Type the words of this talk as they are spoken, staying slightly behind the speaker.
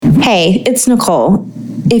Hey, it's Nicole.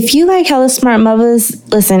 If you like Hella Smart Mothers,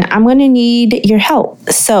 listen, I'm going to need your help.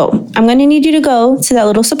 So I'm going to need you to go to that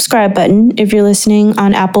little subscribe button if you're listening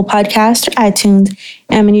on Apple Podcasts or iTunes,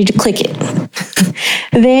 and I'm going to need you to click it.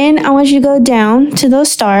 Then I want you to go down to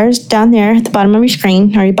those stars down there at the bottom of your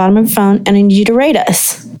screen or your bottom of your phone, and I need you to rate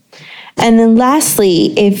us. And then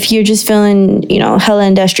lastly, if you're just feeling, hella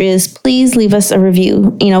industrious, please leave us a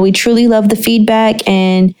review. We truly love the feedback,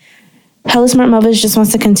 and Hella Smart Mothers just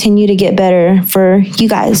wants to continue to get better for you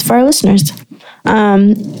guys, for our listeners.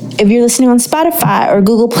 If you're listening on Spotify or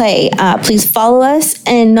Google Play, please follow us.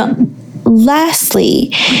 And lastly,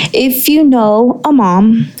 if you know a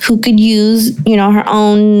mom who could use, her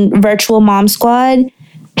own virtual mom squad,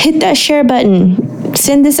 hit that share button.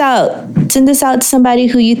 Send this out. Send this out to somebody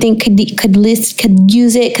who you think could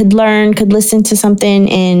use it, could learn, could listen to something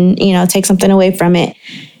and, take something away from it.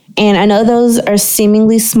 And I know those are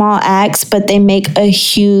seemingly small acts, but they make a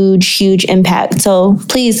huge, huge impact. So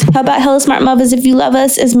please help out Hella Smart Mothers if you love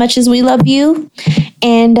us as much as we love you.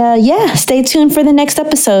 And stay tuned for the next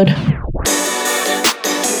episode.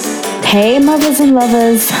 Hey, mothers and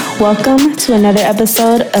lovers. Welcome to another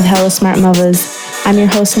episode of Hella Smart Mothers. I'm your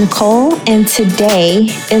host, Nicole, and today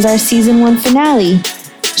is our season 1 finale.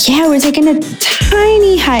 Yeah, we're taking a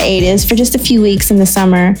tiny hiatus for just a few weeks in the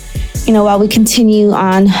summer, while we continue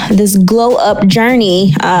on this glow up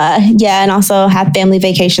journey. And also have family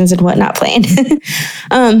vacations and whatnot planned.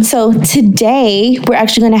 So today we're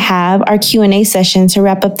actually going to have our Q&A session to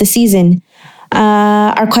wrap up the season.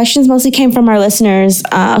 Our questions mostly came from our listeners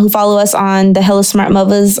who follow us on the Hella Smart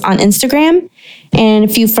Mothers on Instagram, and a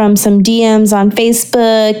few from some DMs on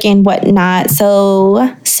Facebook and whatnot.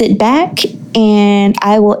 So sit back and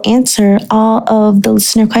I will answer all of the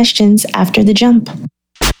listener questions after the jump.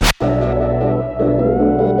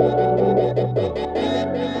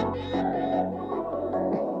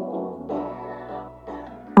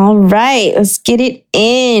 All right, let's get it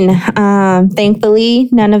in. Thankfully,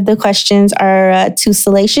 none of the questions are too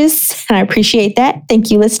salacious, and I appreciate that.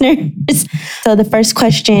 Thank you, listeners. So the first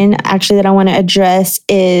question actually that I want to address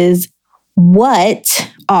is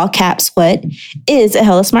what, all caps, what is a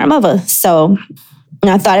Hella Smart Mother? So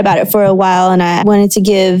I thought about it for a while, and I wanted to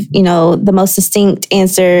give, the most succinct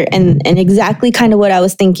answer and exactly kind of what I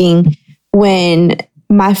was thinking when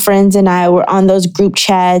my friends and I were on those group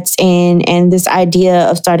chats and this idea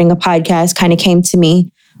of starting a podcast kind of came to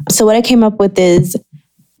me. So what I came up with is,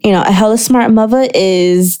 a Hella Smart Mother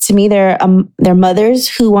is, to me, they're mothers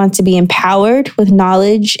who want to be empowered with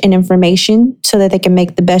knowledge and information so that they can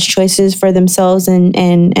make the best choices for themselves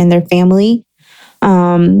and their family.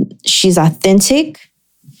 She's authentic.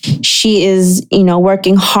 She is,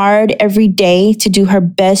 working hard every day to do her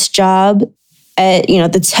best job at,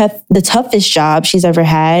 the toughest job she's ever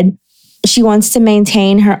had. She wants to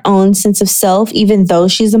maintain her own sense of self, even though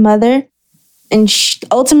she's a mother. And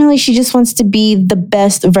ultimately, she just wants to be the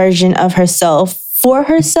best version of herself for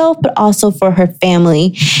herself, but also for her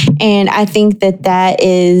family. And I think that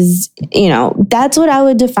is, that's what I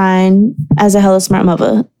would define as a Hella Smart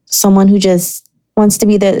Mother. Someone who just wants to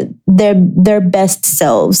be their best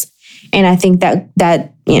selves. And I think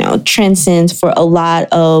that transcends for a lot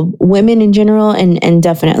of women in general and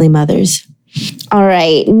definitely mothers. All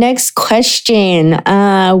right, next question.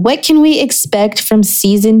 What can we expect from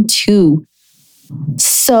season 2?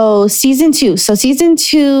 So season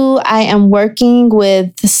two, I am working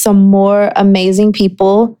with some more amazing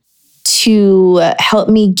people to help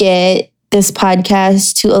me get this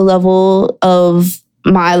podcast to a level of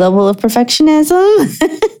my level of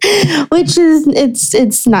perfectionism, which is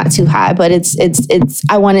it's not too high, but it's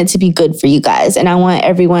I want it to be good for you guys, and I want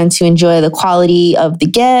everyone to enjoy the quality of the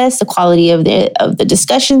guests, the quality of the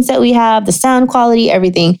discussions that we have, the sound quality,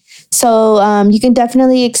 everything. So you can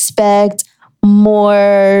definitely expect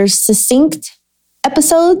more succinct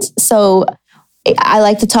episodes. So I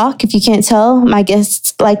like to talk. If you can't tell, my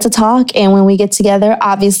guests like to talk. And when we get together,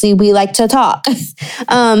 obviously we like to talk.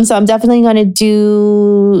 So I'm definitely going to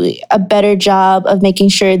do a better job of making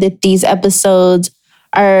sure that these episodes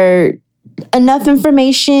are enough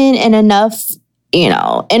information and enough,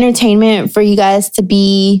 entertainment for you guys to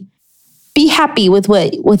be happy with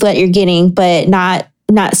what you're getting, but not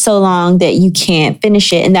so long that you can't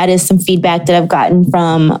finish it. And that is some feedback that I've gotten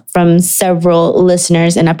from several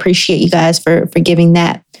listeners, and I appreciate you guys for giving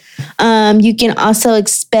that. You can also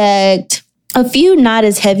expect a few not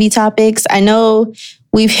as heavy topics. I know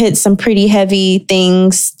we've hit some pretty heavy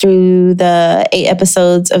things through the 8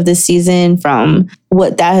 episodes of this season from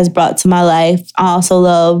what that has brought to my life. I also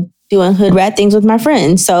love doing hood rat things with my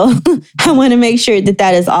friends. So I want to make sure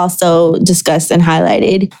that is also discussed and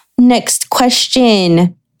highlighted. Next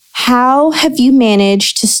question. How have you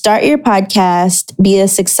managed to start your podcast, be a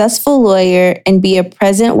successful lawyer, and be a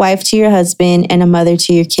present wife to your husband and a mother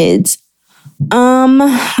to your kids?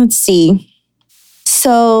 Let's see.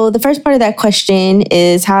 So the first part of that question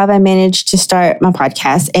is, how have I managed to start my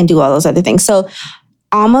podcast and do all those other things? So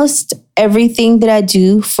almost everything that I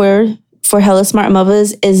do for Hella Smart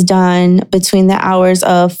Mothers is done between the hours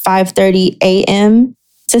of 5:30 a.m.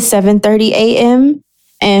 to 7:30 a.m.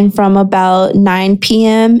 and from about 9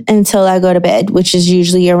 p.m. until I go to bed, which is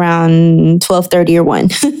usually around 12:30 or 1.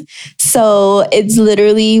 So it's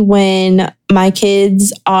literally when my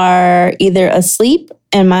kids are either asleep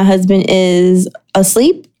and my husband is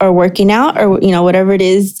asleep or working out or, whatever it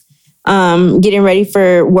is, getting ready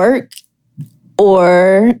for work,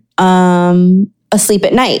 or asleep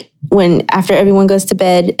at night after everyone goes to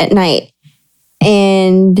bed at night.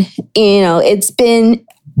 And,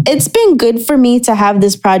 it's been good for me to have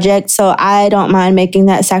this project. So I don't mind making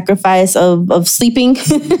that sacrifice of sleeping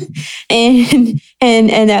and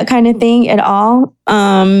that kind of thing at all.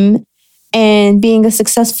 And being a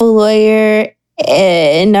successful lawyer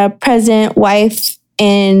and a present wife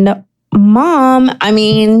and mom, I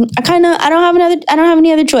don't have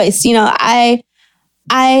any other choice.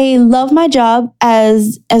 I love my job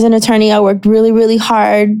as an attorney. I worked really, really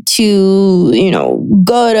hard to,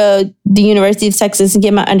 go to the University of Texas and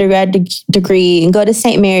get my undergrad degree and go to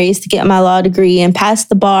St. Mary's to get my law degree and pass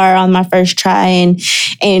the bar on my first try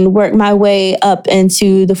and work my way up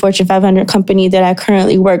into the Fortune 500 company that I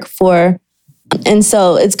currently work for. And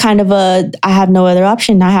so it's kind of I have no other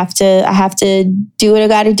option. I have to do what I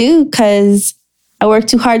got to do because I work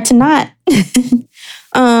too hard to not.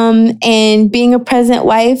 And being a present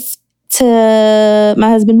wife to my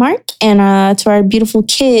husband, Mark, and to our beautiful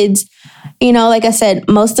kids, like I said,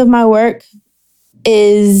 most of my work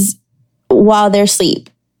is while they're asleep.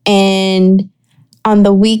 And on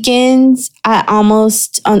the weekends,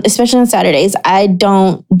 especially on Saturdays, I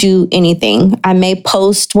don't do anything. I may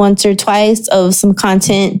post once or twice of some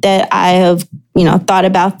content that I have, thought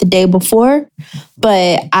about the day before,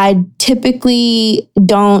 but I typically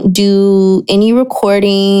don't do any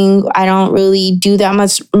recording. I don't really do that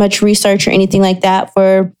much research or anything like that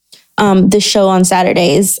for the show on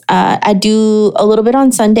Saturdays. I do a little bit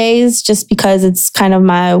on Sundays just because it's kind of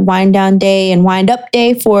my wind down day and wind up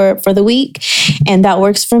day for the week. And that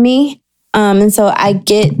works for me. And so I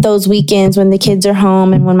get those weekends when the kids are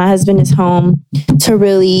home and when my husband is home to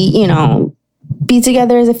really, be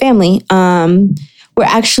together as a family. We're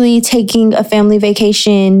actually taking a family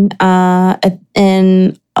vacation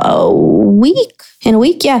in a week.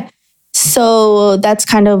 Yeah. So that's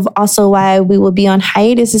kind of also why we will be on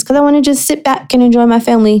hiatus, is because I want to just sit back and enjoy my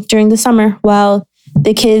family during the summer while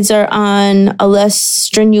the kids are on a less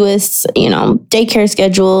strenuous, daycare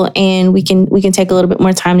schedule, and we can take a little bit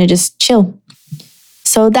more time to just chill.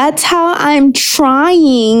 So that's how I'm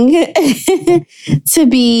trying to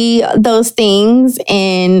be those things,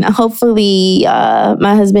 and hopefully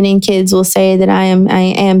my husband and kids will say that I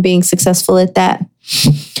am being successful at that.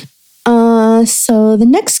 So the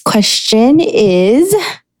next question is,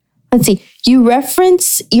 let's see, you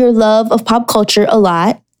reference your love of pop culture a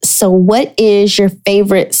lot. So what is your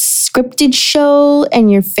favorite scripted show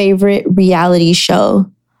and your favorite reality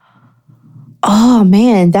show? Oh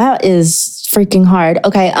man, that is freaking hard.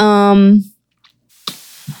 Okay. I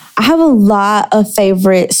have a lot of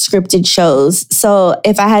favorite scripted shows. So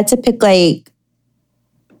if I had to pick like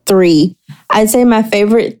 3, I'd say my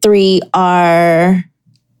favorite 3 are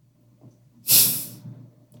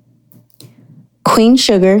Queen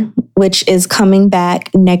Sugar, which is coming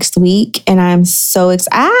back next week. And I'm so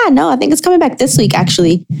excited. No, I think it's coming back this week,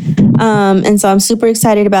 actually. And so I'm super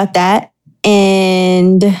excited about that.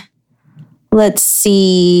 And let's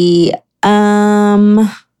see,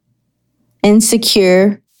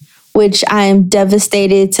 Insecure, which I'm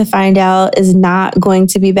devastated to find out is not going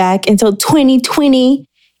to be back until 2020.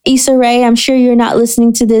 Issa Rae, I'm sure you're not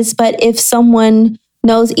listening to this, but if someone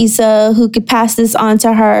knows Issa who could pass this on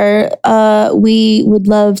to her, we would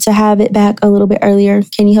love to have it back a little bit earlier.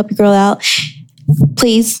 Can you help your girl out?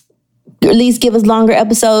 Please, at least give us longer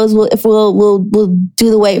episodes. We'll do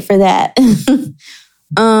the wait for that.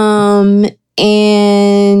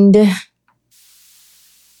 And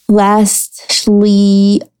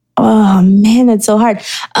lastly, oh man, that's so hard.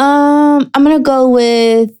 I'm gonna go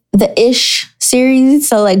with the Ish series,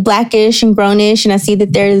 so like Blackish and Grownish, and I see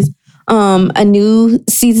that there's a new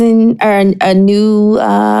season or a new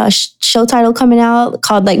show title coming out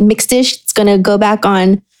called like Mixed-ish. It's gonna go back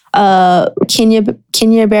on Kenya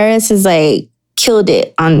Barris has like killed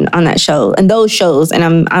it on that show and those shows,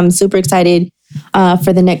 and I'm super excited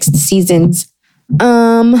for the next seasons.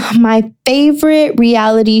 My favorite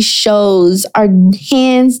reality shows are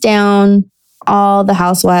hands down all the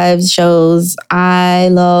Housewives shows. I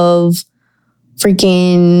love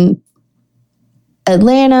freaking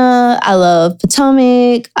Atlanta. I love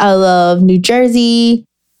Potomac. I love New Jersey.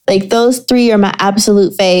 Like those three are my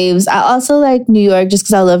absolute faves. I also like New York just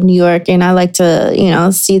because I love New York and I like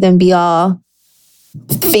to, see them be all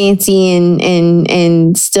fancy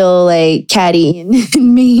and still like catty and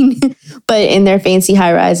mean, but in their fancy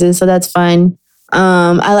high rises. So that's fun.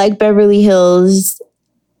 I like Beverly Hills,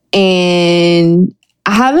 and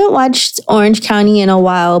I haven't watched Orange County in a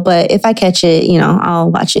while, but if I catch it,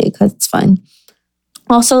 I'll watch it because it's fun.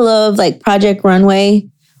 Also love like Project Runway.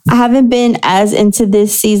 I haven't been as into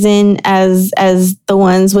this season as the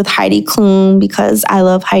ones with Heidi Klum because I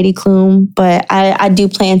love Heidi Klum, but I do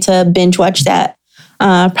plan to binge watch that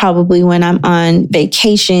probably when I'm on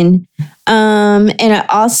vacation. And I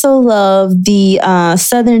also love the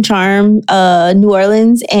Southern Charm, New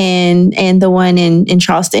Orleans, and the one in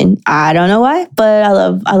Charleston. I don't know why, but I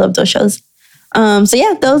love those shows. So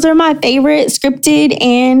yeah, those are my favorite scripted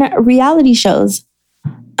and reality shows.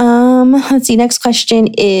 Let's see. Next question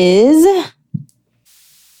is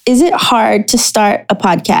it hard to start a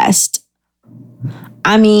podcast?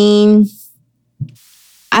 I mean,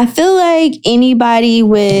 I feel like anybody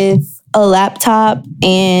with a laptop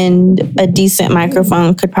and a decent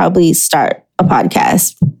microphone could probably start a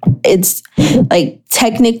podcast. It's like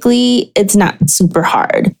technically it's not super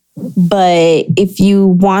hard, but if you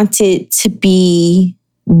want it to be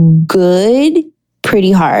good,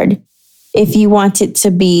 pretty hard. If you want it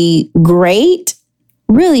to be great,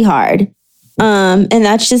 really hard. And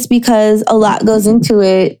that's just because a lot goes into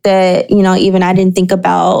it that, even I didn't think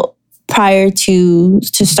about prior to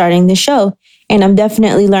starting the show. And I'm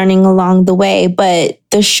definitely learning along the way. But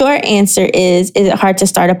the short answer is it hard to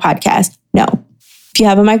start a podcast? No. If you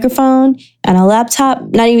have a microphone and a laptop,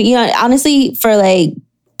 not even, honestly, for like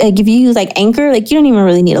if you use like Anchor, like you don't even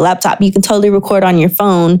really need a laptop. You can totally record on your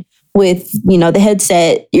phone with, the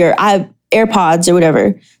headset, your AirPods or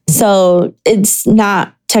whatever. So it's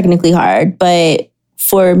not technically hard, but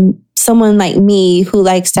for someone like me who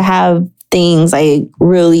likes to have things like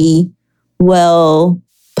really well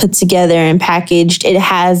put together and packaged, it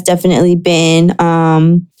has definitely been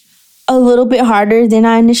a little bit harder than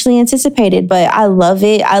I initially anticipated, but I love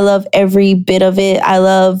it. I love every bit of it. I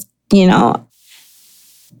love,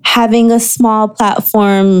 having a small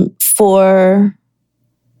platform for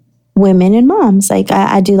women and moms. Like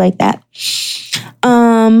I do like that.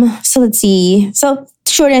 So let's see. So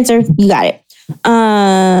short answer, you got it.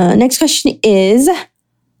 Next question is,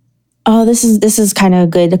 this is kind of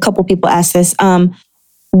good. A couple people asked this.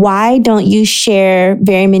 Why don't you share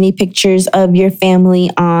very many pictures of your family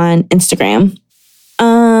on Instagram?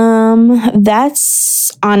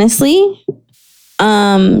 That's honestly,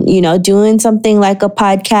 doing something like a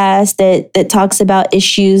podcast that talks about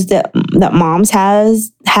issues that moms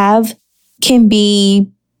have can be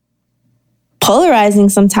polarizing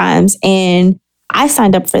sometimes. And I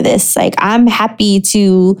signed up for this. Like, I'm happy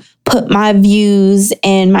to put my views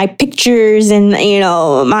and my pictures and,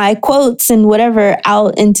 my quotes and whatever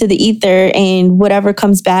out into the ether, and whatever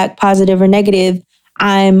comes back, positive or negative,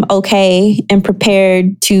 I'm okay and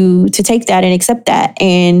prepared to take that and accept that.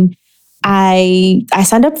 And I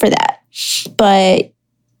signed up for that. But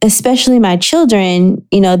especially my children,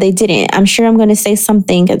 they didn't. I'm sure I'm going to say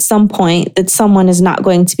something at some point that someone is not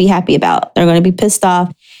going to be happy about. They're going to be pissed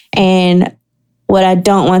off. And what I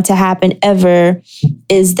don't want to happen ever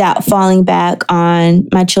is that falling back on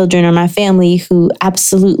my children or my family who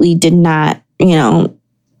absolutely did not,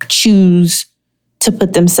 choose to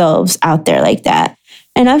put themselves out there like that.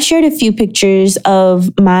 And I've shared a few pictures of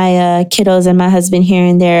my kiddos and my husband here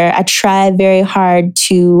and there. I try very hard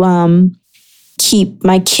to keep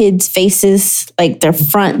my kids' faces, like their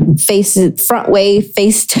front way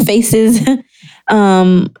faced faces,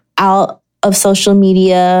 out of social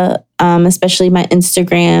media, especially my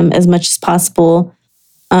Instagram, as much as possible.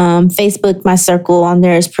 Facebook, my circle on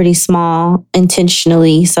there is pretty small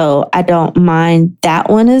intentionally, so I don't mind that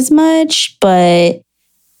one as much, but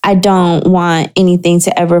I don't want anything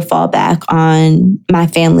to ever fall back on my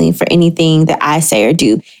family for anything that I say or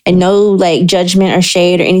do. And no like judgment or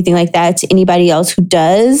shade or anything like that to anybody else who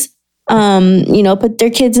does, put their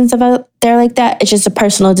kids and stuff out there like that. It's just a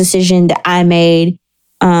personal decision that I made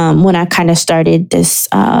when I kind of started this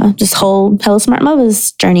whole Hello Smart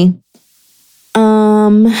Mothers journey.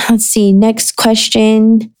 Let's see, next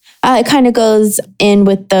question. It kind of goes in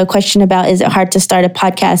with the question about, is it hard to start a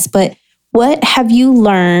podcast? But what have you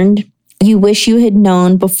learned you wish you had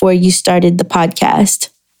known before you started the podcast?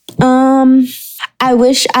 I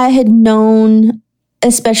wish I had known,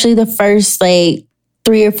 especially the first like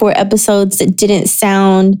 3 or 4 episodes that didn't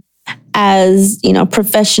sound as,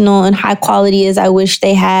 professional and high quality as I wish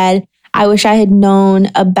they had. I wish I had known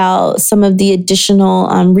about some of the additional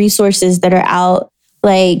resources that are out,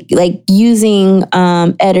 like using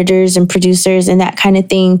editors and producers and that kind of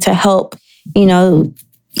thing to help,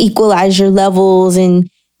 equalize your levels and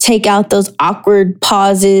take out those awkward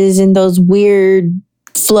pauses and those weird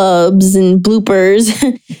flubs and bloopers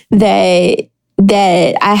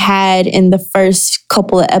that I had in the first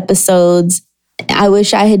couple of episodes. I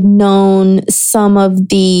wish I had known some of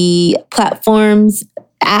the platforms,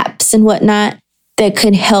 apps and whatnot that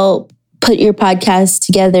could help put your podcast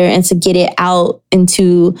together and to get it out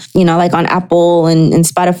into, like on Apple and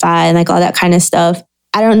Spotify and like all that kind of stuff.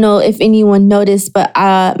 I don't know if anyone noticed, but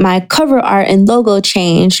my cover art and logo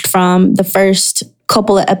changed from the first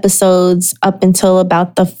couple of episodes up until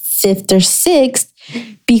about the 5th or 6th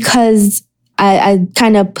because I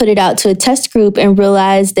kind of put it out to a test group and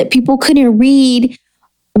realized that people couldn't read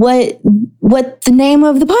what the name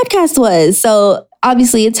of the podcast was. So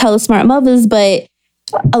obviously it's Hella Smart Mothers, but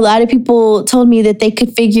a lot of people told me that they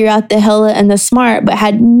could figure out the hella and the smart, but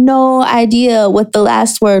had no idea what the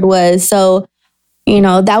last word was. So,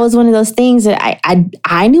 that was one of those things that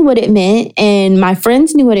I knew what it meant and my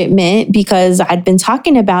friends knew what it meant because I'd been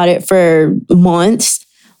talking about it for months.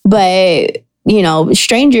 But,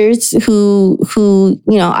 strangers who,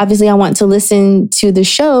 obviously I want to listen to the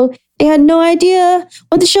show, they had no idea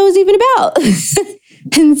what the show was even about.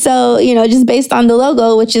 And so, just based on the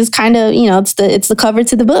logo, which is kind of, it's the cover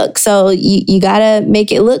to the book. So you got to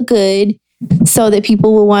make it look good so that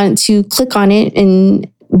people will want to click on it and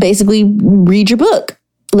basically read your book,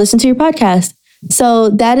 listen to your podcast. So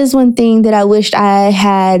that is one thing that I wished I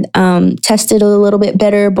had tested a little bit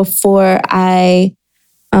better before I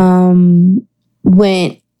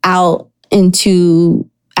went out into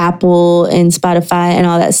Apple and Spotify and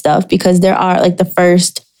all that stuff, because there are like the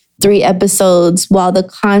first 3 episodes, while the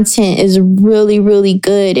content is really, really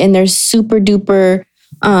good and they're super duper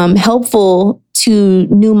helpful to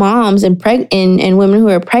new moms and women who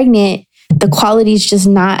are pregnant, the quality is just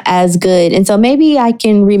not as good. And so maybe I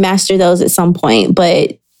can remaster those at some point,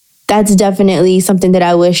 but that's definitely something that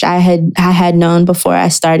I wish I had known before I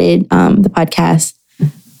started the podcast.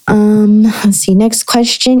 Let's see. Next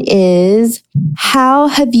question is, how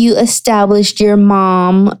have you established your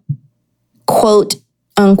mom, quote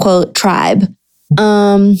unquote, tribe?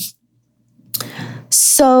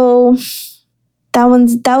 So that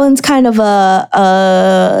one's kind of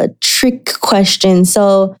a trick question.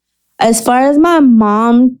 So as far as my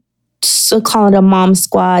mom, so call it a mom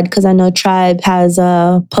squad, because I know tribe has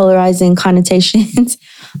polarizing connotations.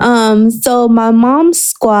 So my mom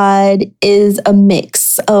squad is a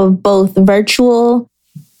mix of both virtual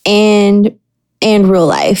and real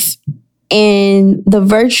life. And the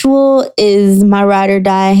virtual is my ride or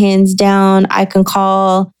die, hands down. I can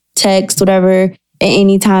call, text, whatever, at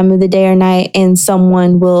any time of the day or night, and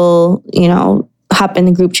someone will, hop in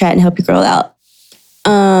the group chat and help your girl out.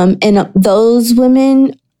 And those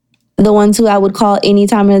women, the ones who I would call any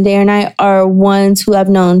time of the day or night, are ones who I've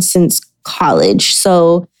known since college.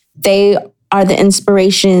 So they are the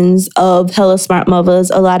inspirations of Hella Smart Mothers.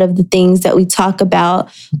 A lot of the things that we talk about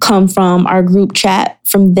come from our group chat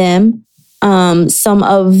from them. Some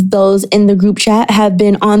of those in the group chat have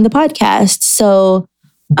been on the podcast. So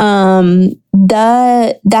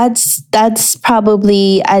that's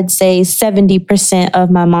probably, I'd say 70% of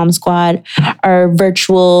my mom squad are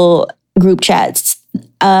virtual group chats.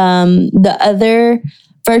 The other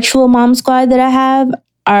virtual mom squad that I have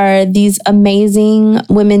are these amazing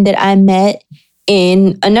women that I met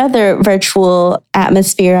in another virtual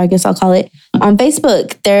atmosphere, I guess I'll call it, on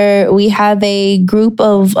Facebook. We have a group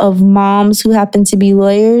of moms who happen to be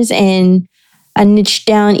lawyers, and I niched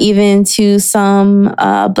down even to some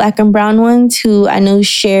Black and brown ones who I know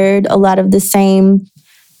shared a lot of the same,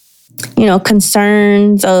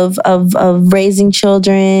 concerns of raising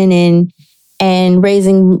children and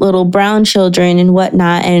raising little brown children and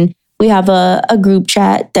whatnot. And we have a group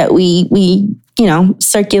chat that we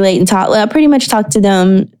circulate and talk. I pretty much talk to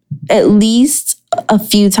them at least a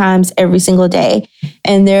few times every single day.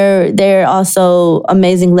 And they're also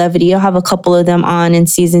amazing levity. I'll have a couple of them on in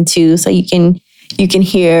season 2, so you can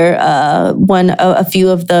hear a few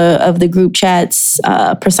of the group chats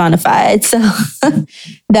personified. So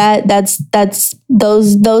that's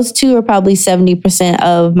those 2 are probably 70%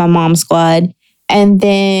 of my mom squad. And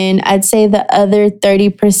then I'd say the other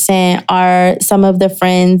 30% are some of the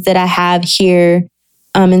friends that I have here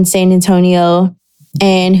in San Antonio.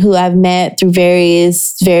 and who I've met through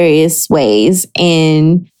various ways.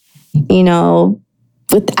 And,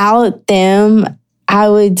 without them, I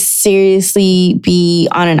would seriously be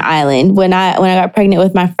on an island. When I got pregnant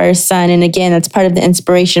with my first son, and again, that's part of the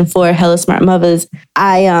inspiration for Hella Smart Mothers,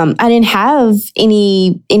 I didn't have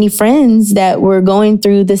any friends that were going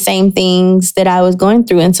through the same things that I was going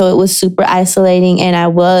through. And so it was super isolating, and I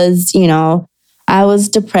was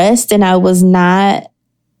depressed, and I was not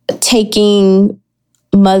taking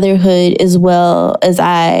motherhood as well as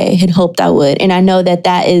I had hoped I would. And I know that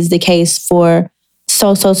that is the case for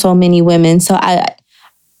so many women. So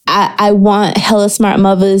I want Hella Smart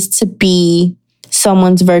Mothers to be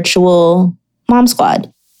someone's virtual mom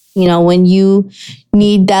squad. When you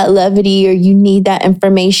need that levity, or you need that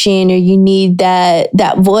information, or you need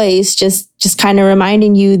that voice, just kind of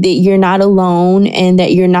reminding you that you're not alone, and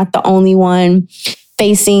that you're not the only one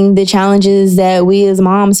facing the challenges that we as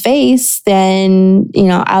moms face. Then,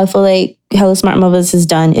 I feel like Hella Smart Mothers has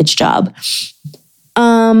done its job.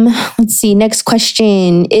 Let's see. Next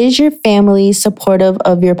question. Is your family supportive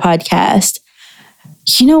of your podcast?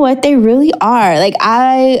 You know what? They really are. Like,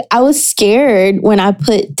 I was scared when I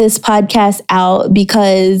put this podcast out,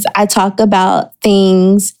 because I talk about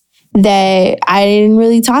things that I didn't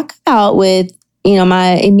really talk about with,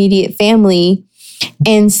 my immediate family.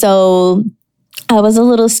 And so I was a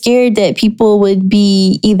little scared that people would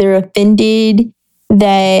be either offended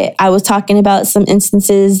that I was talking about some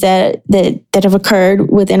instances that have occurred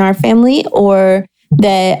within our family, or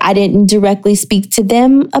that I didn't directly speak to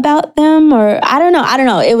them about them, or I don't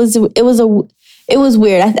know. It was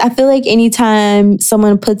weird. I feel like anytime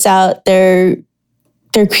someone puts out their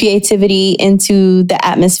creativity into the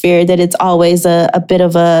atmosphere, that it's always a bit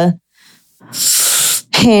of a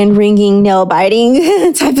hand-wringing,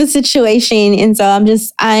 nail-biting type of situation. And so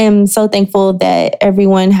I am so thankful that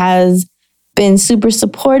everyone has been super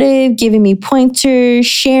supportive, giving me pointers,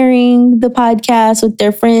 sharing the podcast with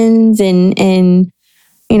their friends. And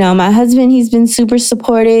my husband, he's been super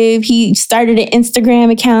supportive. He started an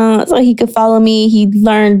Instagram account so he could follow me. He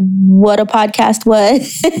learned what a podcast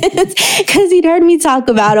was because he'd heard me talk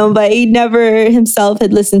about them, but he never himself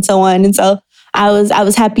had listened to one. And so I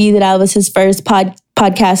was happy that I was his first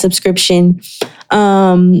podcast subscription.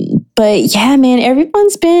 But yeah, man,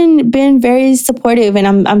 everyone's been very supportive,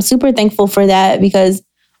 and I'm super thankful for that, because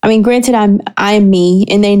granted, I am me,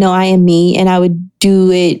 and they know I am me, and I would do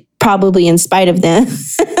it probably in spite of them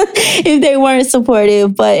if they weren't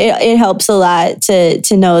supportive, but it helps a lot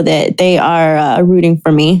to know that they are rooting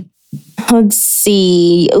for me. Let's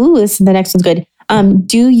see. Ooh, the next one's good.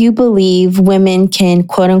 Do you believe women can,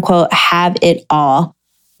 quote unquote, have it all?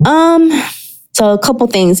 So a couple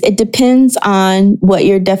things. It depends on what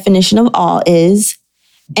your definition of all is.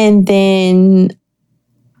 And then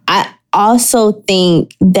I also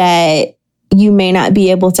think that you may not be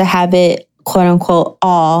able to have it, quote unquote,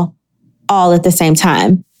 all at the same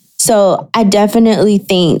time. So I definitely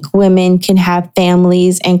think women can have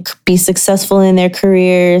families and be successful in their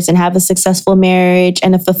careers and have a successful marriage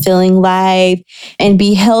and a fulfilling life and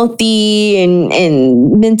be healthy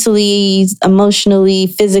and mentally, emotionally,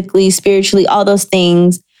 physically, spiritually, all those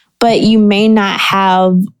things. But you may not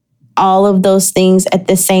have all of those things at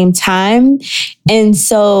the same time. And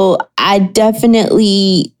so I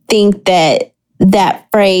definitely think that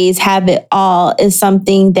phrase, have it all, is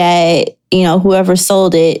something that, whoever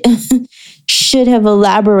sold it should have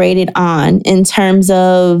elaborated on, in terms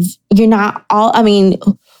of you're not all,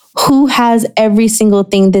 who has every single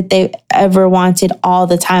thing that they've ever wanted all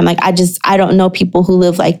the time? Like, I don't know people who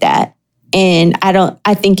live like that. And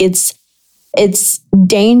I think it's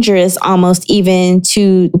dangerous almost even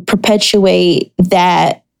to perpetuate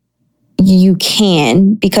that you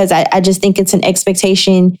can, because I just think it's an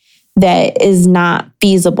expectation that is not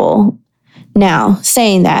feasible. Now,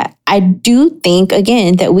 saying that, I do think,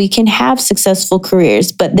 again, that we can have successful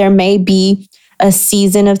careers, but there may be a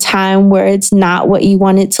season of time where it's not what you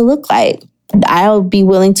want it to look like. I'll be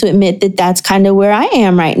willing to admit that that's kind of where I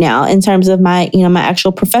am right now in terms of my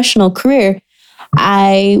actual professional career.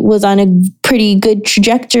 I was on a pretty good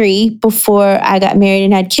trajectory before I got married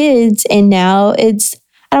and had kids, and now I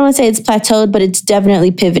don't want to say it's plateaued, but it's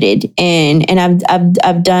definitely pivoted. And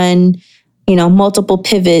I've done, multiple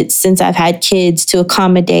pivots since I've had kids to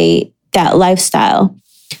accommodate that lifestyle.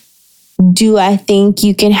 Do I think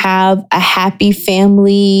you can have a happy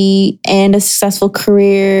family and a successful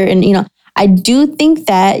career? And, I do think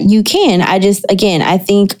that you can. I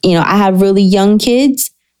think, I have really young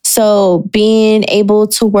kids. So being able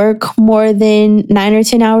to work more than 9 or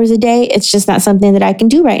 10 hours a day, it's just not something that I can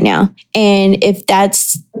do right now. And if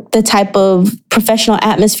that's the type of professional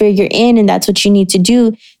atmosphere you're in and that's what you need to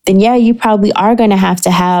do, then yeah, you probably are going to have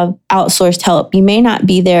outsourced help. You may not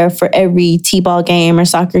be there for every T-ball game or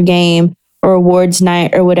soccer game or awards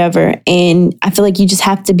night or whatever. And I feel like you just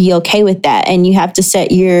have to be okay with that. And you have to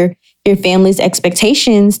set your family's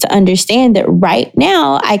expectations to understand that right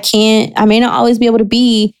now I may not always be able to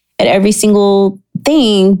be at every single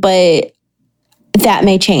thing, but that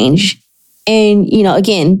may change. And,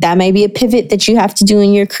 again, that may be a pivot that you have to do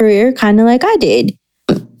in your career, kind of like I did.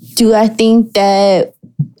 Do I think that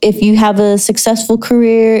if you have a successful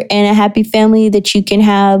career and a happy family that you can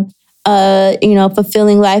have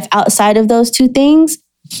fulfilling life outside of those two things?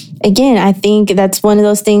 Again, I think that's one of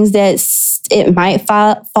those things that it might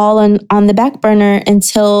fall on the back burner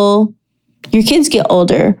until your kids get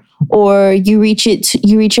older, or you reach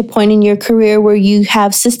a point in your career where you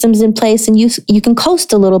have systems in place and you can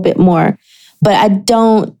coast a little bit more. But I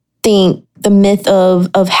don't think the myth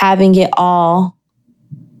of having it all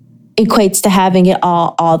equates to having it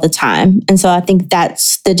all the time. And so I think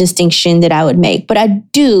that's the distinction that I would make. But I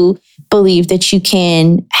do believe that you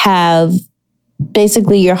can have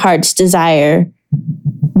basically your heart's desire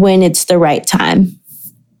when it's the right time.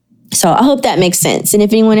 So I hope that makes sense. And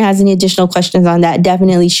if anyone has any additional questions on that,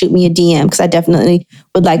 definitely shoot me a DM, because I definitely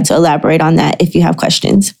would like to elaborate on that if you have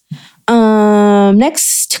questions.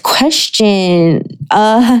 Next question.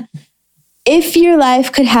 If your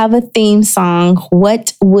life could have a theme song,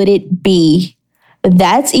 what would it be?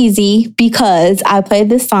 That's easy, because I play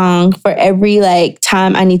this song for every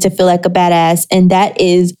time I need to feel like a badass, and that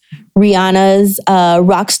is Rihanna's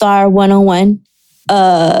Rockstar 101.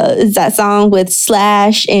 Is that song with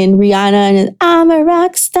Slash and Rihanna, and I'm a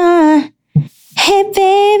rock star. Hey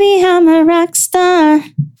baby, I'm a rock star.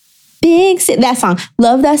 That song.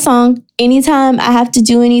 Love that song. Anytime I have to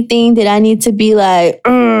do anything that I need to be like,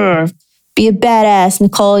 be a badass,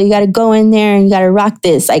 Nicole, you got to go in there and you got to rock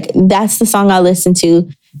this. That's the song I listen to.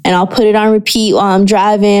 And I'll put it on repeat while I'm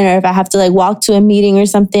driving, or if I have to walk to a meeting or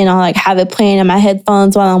something, I'll have it playing in my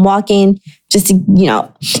headphones while I'm walking, just to,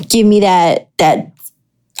 give me that,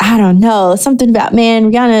 I don't know, something about,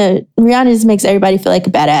 man, Rihanna just makes everybody feel like a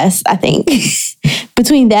badass, I think.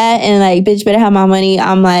 Between that and Bitch Better Have My Money,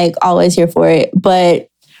 I'm always here for it. But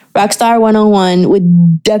Rockstar 101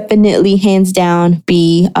 would definitely, hands down,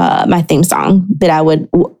 be my theme song that I would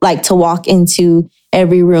like to walk into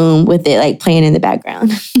every room with it playing in the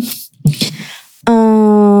background.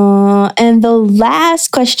 And the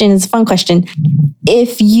last question is a fun question.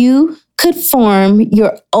 If you could form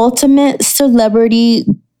your ultimate celebrity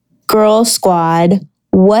girl squad,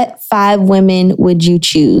 what 5 women would you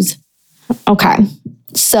choose? Okay,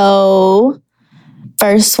 so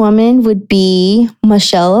first woman would be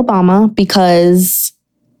Michelle Obama, because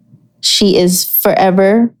she is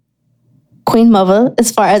forever Queen Mother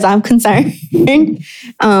as far as I'm concerned.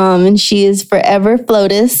 And she is forever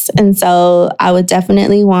FLOTUS. And so I would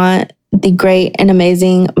definitely want the great and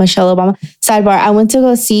amazing Michelle Obama. Sidebar, I went to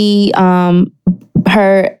go see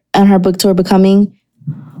her on her book tour, Becoming.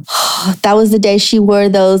 That was the day she wore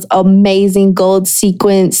those amazing gold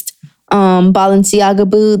sequenced Balenciaga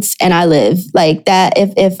boots, and I live that.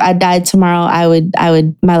 If I died tomorrow, I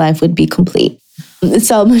would my life would be complete.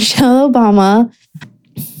 So Michelle Obama,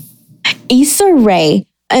 Issa Rae,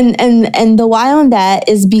 and the why on that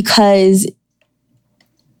is because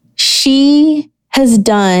she has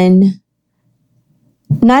done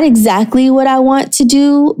not exactly what I want to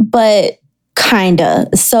do, but kinda.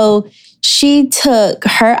 So she took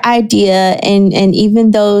her idea, and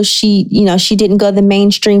even though she didn't go the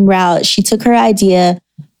mainstream route, she took her idea,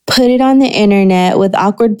 put it on the internet with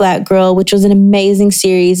Awkward Black Girl, which was an amazing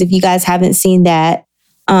series. If you guys haven't seen that,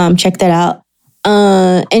 check that out.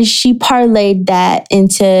 And she parlayed that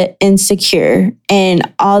into Insecure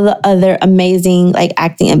and all the other amazing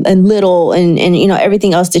acting and Little and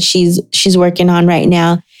everything else that she's working on right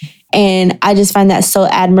now. And I just find that so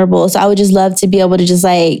admirable. So I would just love to be able to just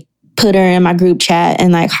put her in my group chat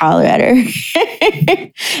and holler at her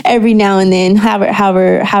every now and then, have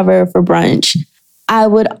her for brunch. I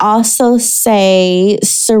would also say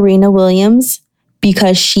Serena Williams,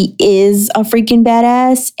 because she is a freaking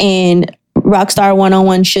badass, and Rockstar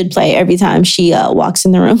 101 should play every time she walks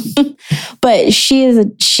in the room. But she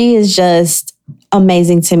is just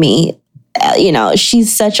amazing to me.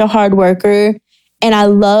 She's such a hard worker. And I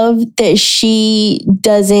love that she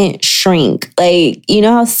doesn't shrink.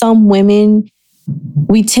 How some women,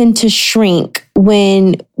 we tend to shrink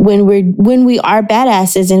when we are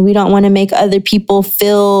badasses and we don't want to make other people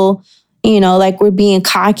feel, like we're being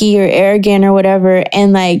cocky or arrogant or whatever.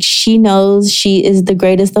 And like, she knows she is the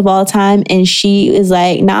greatest of all time. And she is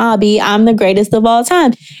like, nah, B, I'm the greatest of all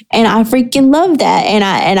time. And I freaking love that. And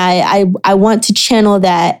I want to channel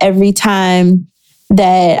that every time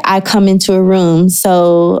that I come into a room.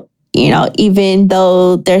 So, even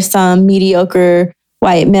though there's some mediocre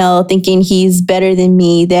white male thinking he's better than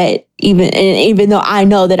me, that even though I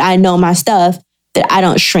know that I know my stuff, that I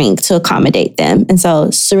don't shrink to accommodate them. And so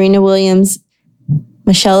Serena Williams,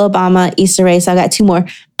 Michelle Obama, Issa Rae. So I got two more.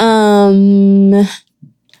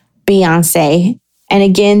 Beyonce. And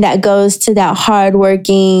again, that goes to that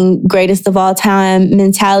hardworking, greatest of all time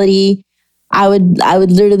mentality. I would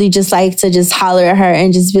literally just like to just holler at her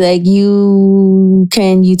and just be like,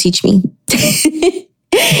 can you teach me?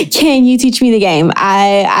 Can you teach me the game?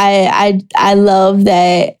 I love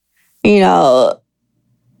that,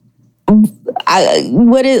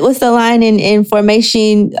 what's the line in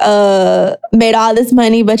Formation? Made all this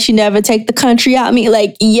money, but you never take the country out me.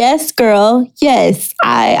 Like, yes, girl. Yes.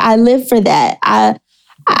 I live for that.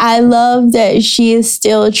 I love that she is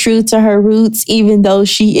still true to her roots, even though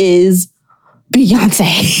she is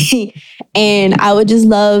Beyonce. And I would just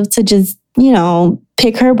love to just,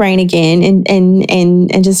 pick her brain again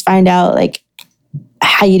and just find out like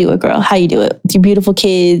how you do it, girl, how you do it with your beautiful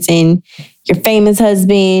kids and your famous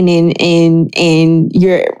husband and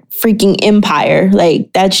your freaking empire.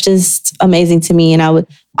 Like, that's just amazing to me. And I would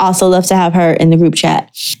also love to have her in the group chat.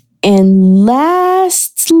 And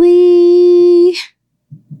lastly,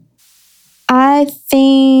 I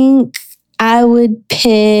think I would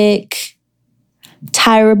pick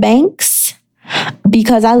Tyra Banks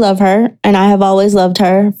because I love her and I have always loved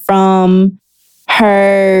her from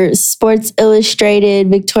her Sports Illustrated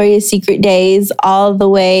Victoria's Secret days all the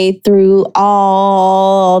way through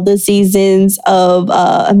all the seasons of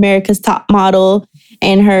America's Top Model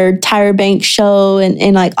and her Tyra Banks show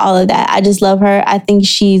and like all of that. I just love her. I think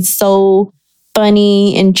she's so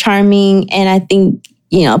funny and charming. And I think,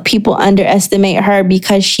 people underestimate her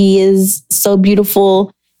because she is so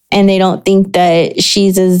beautiful and they don't think that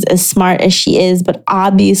she's as smart as she is. But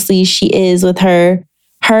obviously she is with her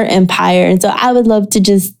empire. And so I would love to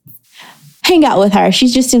just hang out with her. She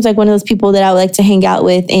just seems like one of those people that I would like to hang out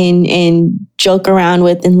with and joke around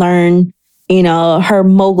with and learn, her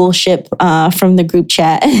mogulship from the group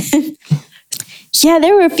chat. Yeah,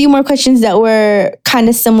 there were a few more questions that were kind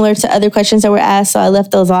of similar to other questions that were asked, so I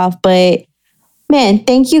left those off. But man,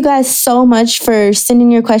 thank you guys so much for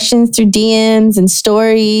sending your questions through DMs and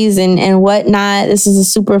stories and whatnot. This was a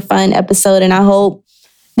super fun episode, and I hope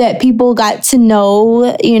that people got to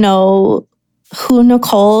know, who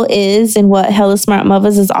Nicole is and what Hella Smart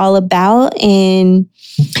Mothers is all about. And,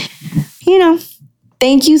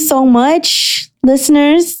 thank you so much,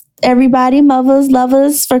 listeners, everybody, mothers,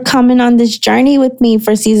 lovers, for coming on this journey with me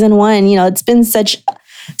for season 1. It's been such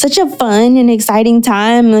a fun and exciting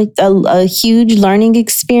time, like a huge learning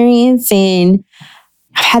experience. And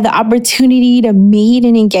I've had the opportunity to meet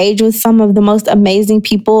and engage with some of the most amazing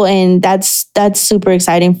people. And that's super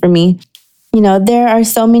exciting for me. There are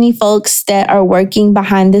so many folks that are working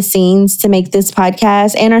behind the scenes to make this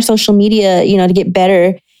podcast and our social media, to get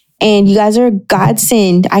better. And you guys are a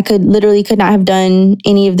godsend. I could not have done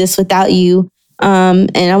any of this without you.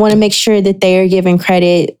 And I want to make sure that they are given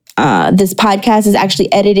credit. This podcast is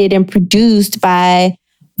actually edited and produced by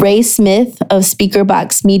Ray Smith of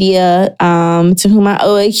Speakerbox Media, to whom I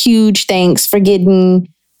owe a huge thanks for getting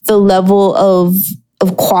the level of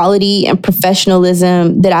quality and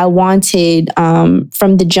professionalism that I wanted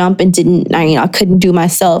from the jump and I couldn't do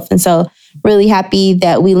myself. And so really happy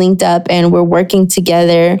that we linked up and we're working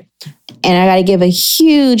together. And I got to give a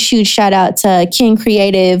huge, huge shout out to Ken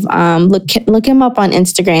Creative. Look him up on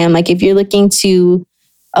Instagram. Like, if you're looking to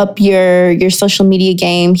up your social media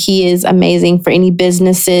game, he is amazing for any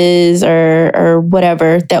businesses or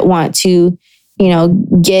whatever that want to,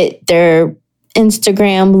 get their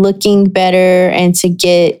Instagram looking better and to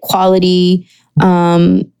get quality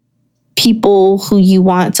people who you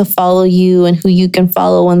want to follow you and who you can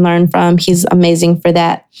follow and learn from. He's amazing for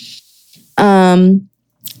that.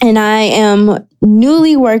 And I am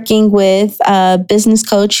newly working with a business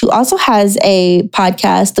coach who also has a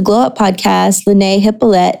podcast, the Glow Up Podcast, Lene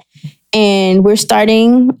Hippolyte. And we're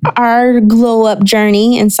starting our glow up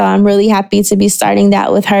journey. And so I'm really happy to be starting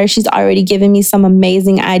that with her. She's already given me some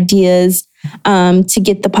amazing ideas to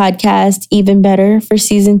get the podcast even better for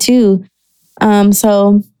season 2.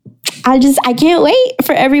 So I can't wait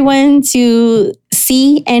for everyone to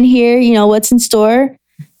see and hear, what's in store.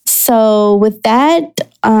 So with that,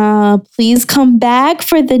 please come back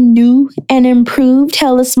for the new and improved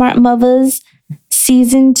Hella Smart Mothers season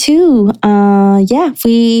season 2.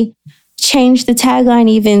 We changed the tagline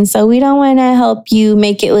even. So we don't want to help you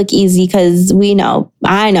make it look easy because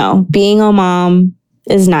I know being a mom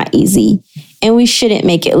is not easy. And we shouldn't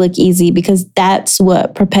make it look easy because that's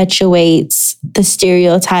what perpetuates the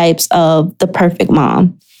stereotypes of the perfect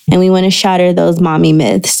mom. And we want to shatter those mommy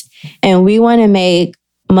myths. And we want to make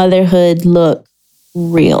motherhood look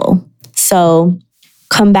real. So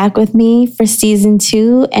come back with me for season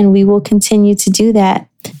 2 and we will continue to do that.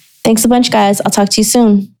 Thanks a bunch, guys. I'll talk to you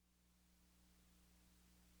soon.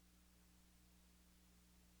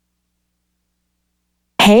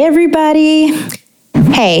 Hey, everybody.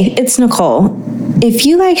 Hey, it's Nicole. If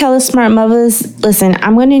you like Hella Smart Mothers, listen,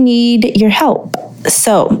 I'm going to need your help.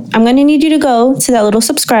 So I'm going to need you to go to that little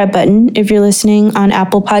subscribe button if you're listening on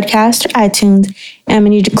Apple Podcasts or iTunes, and I'm going to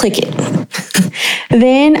need you to click it.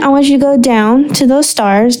 Then I want you to go down to those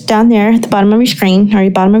stars down there at the bottom of your screen or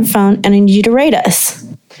your bottom of your phone, and I need you to rate us.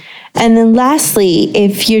 And then lastly,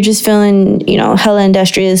 if you're just feeling, hella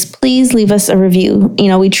industrious, please leave us a review.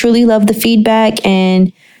 We truly love the feedback,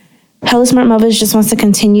 and Hella Smart Mothers just wants to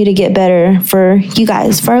continue to get better for you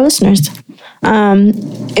guys, for our listeners.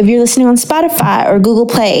 If you're listening on Spotify or Google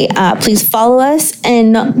Play, please follow us.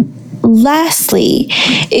 And lastly,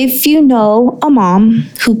 if you know a mom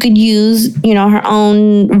who could use, her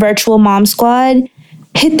own virtual mom squad,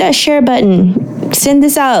 hit that share button. Send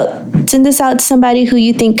this out. Send this out to somebody who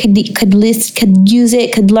you think could use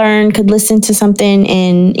it, could learn, could listen to something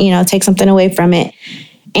and, take something away from it.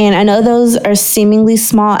 And I know those are seemingly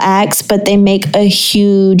small acts, but they make a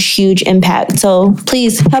huge, huge impact. So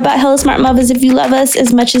please help out Hella Smart Mothers if you love us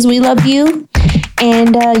as much as we love you.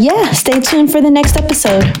 And stay tuned for the next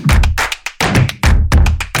episode.